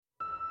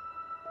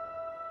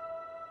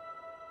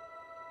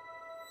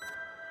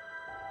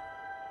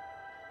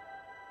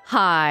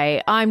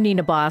Hi, I'm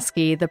Nina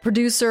Bosky, the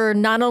producer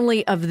not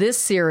only of this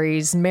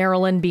series,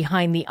 Marilyn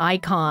Behind the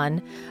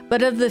Icon,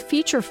 but of the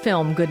feature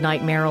film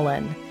Goodnight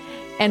Marilyn.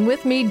 And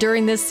with me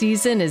during this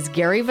season is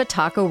Gary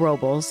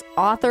Vitacco-Robles,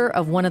 author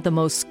of one of the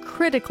most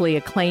critically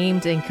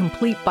acclaimed and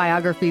complete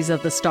biographies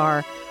of the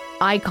star,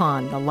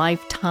 Icon, The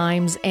Life,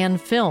 Times,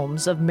 and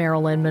Films of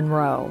Marilyn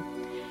Monroe.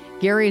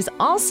 Gary's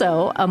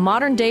also a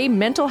modern-day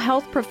mental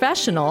health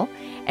professional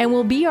and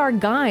will be our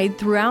guide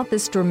throughout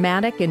this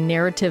dramatic and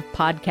narrative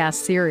podcast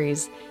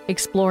series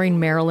exploring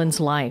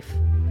Marilyn's life.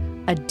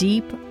 A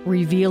deep,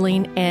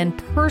 revealing, and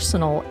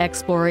personal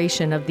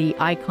exploration of the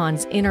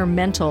icon's inner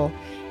mental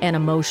and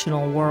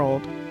emotional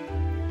world.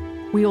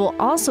 We will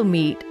also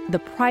meet the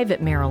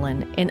private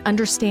Marilyn and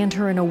understand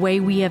her in a way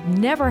we have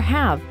never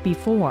have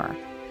before.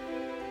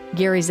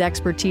 Gary's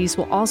expertise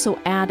will also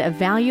add a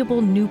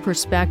valuable new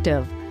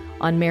perspective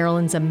on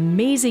Marilyn's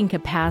amazing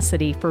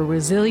capacity for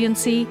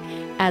resiliency,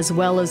 as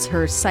well as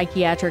her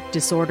psychiatric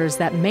disorders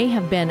that may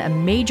have been a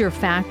major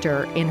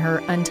factor in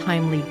her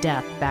untimely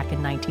death back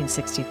in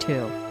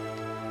 1962.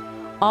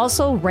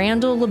 Also,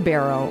 Randall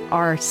Libero,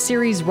 our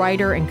series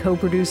writer and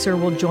co-producer,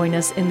 will join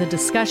us in the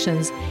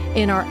discussions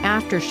in our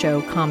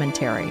after-show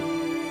commentary.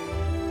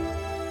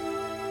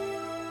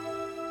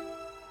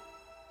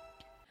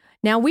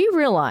 Now, we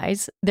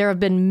realize there have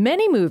been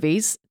many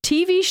movies,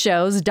 TV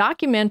shows,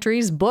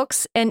 documentaries,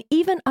 books, and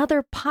even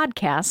other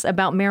podcasts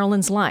about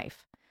Marilyn's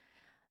life.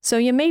 So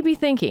you may be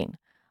thinking,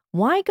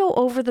 why go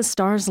over the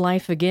star's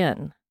life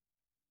again?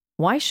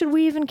 Why should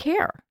we even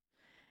care?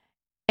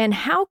 And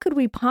how could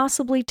we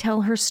possibly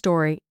tell her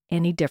story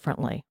any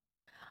differently?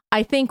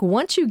 I think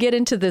once you get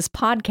into this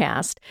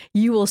podcast,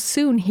 you will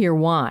soon hear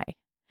why.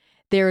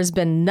 There has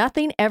been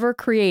nothing ever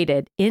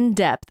created in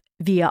depth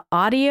via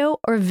audio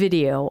or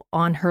video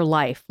on her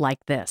life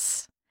like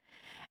this.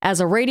 As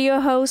a radio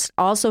host,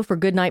 also for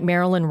Goodnight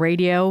Marilyn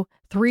Radio,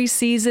 3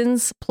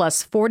 seasons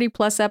plus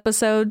 40-plus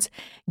episodes,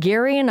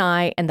 Gary and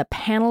I and the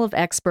panel of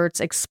experts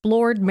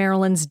explored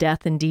Marilyn's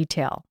death in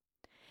detail.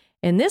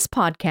 In this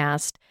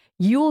podcast,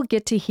 you will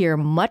get to hear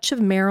much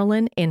of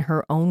Marilyn in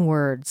her own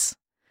words.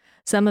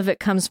 Some of it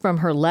comes from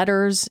her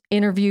letters,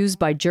 interviews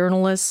by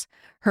journalists,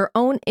 her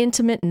own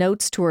intimate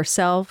notes to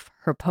herself,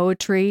 her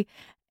poetry,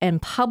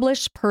 and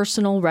published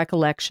personal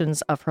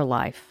recollections of her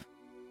life.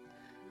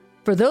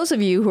 For those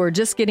of you who are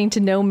just getting to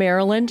know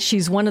Marilyn,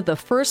 she's one of the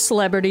first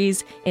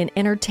celebrities in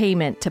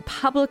entertainment to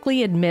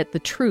publicly admit the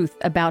truth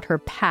about her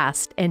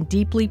past and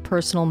deeply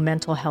personal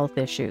mental health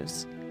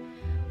issues.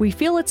 We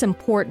feel it's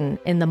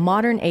important in the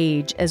modern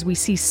age as we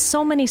see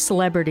so many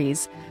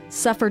celebrities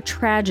suffer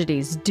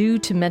tragedies due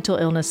to mental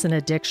illness and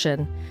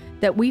addiction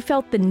that we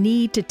felt the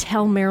need to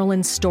tell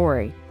Marilyn's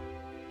story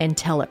and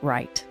tell it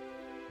right.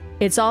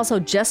 It's also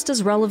just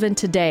as relevant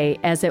today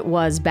as it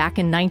was back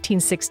in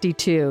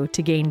 1962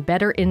 to gain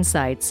better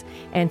insights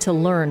and to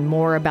learn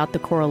more about the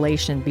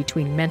correlation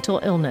between mental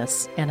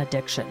illness and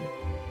addiction.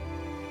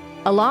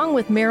 Along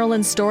with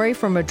Marilyn's story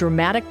from a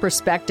dramatic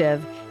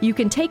perspective, you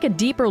can take a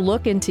deeper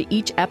look into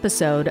each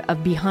episode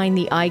of Behind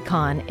the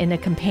Icon in a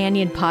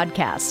companion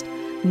podcast,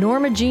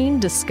 Norma Jean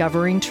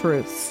Discovering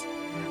Truths,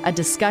 a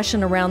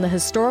discussion around the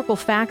historical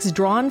facts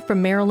drawn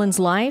from Marilyn's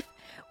life,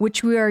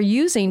 which we are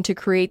using to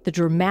create the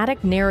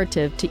dramatic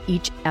narrative to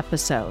each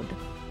episode.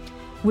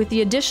 With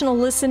the additional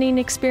listening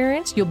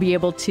experience, you'll be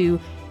able to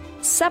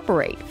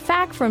separate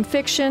fact from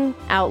fiction,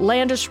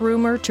 outlandish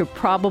rumor to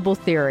probable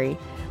theory.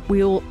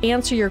 We will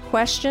answer your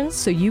questions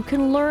so you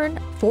can learn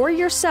for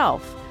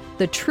yourself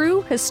the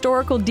true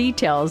historical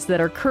details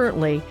that are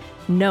currently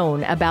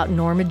known about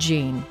Norma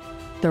Jean,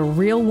 the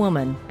real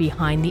woman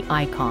behind the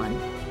icon,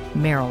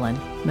 Marilyn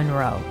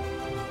Monroe.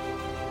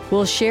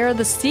 We'll share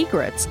the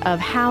secrets of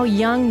how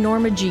young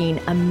Norma Jean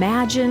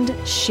imagined,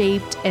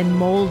 shaped, and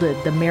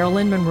molded the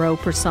Marilyn Monroe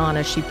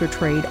persona she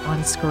portrayed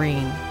on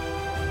screen.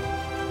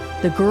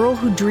 The girl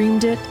who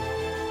dreamed it,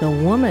 the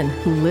woman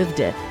who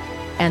lived it,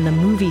 and the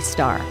movie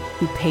star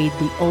who paid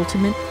the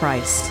ultimate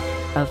price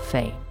of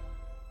fame.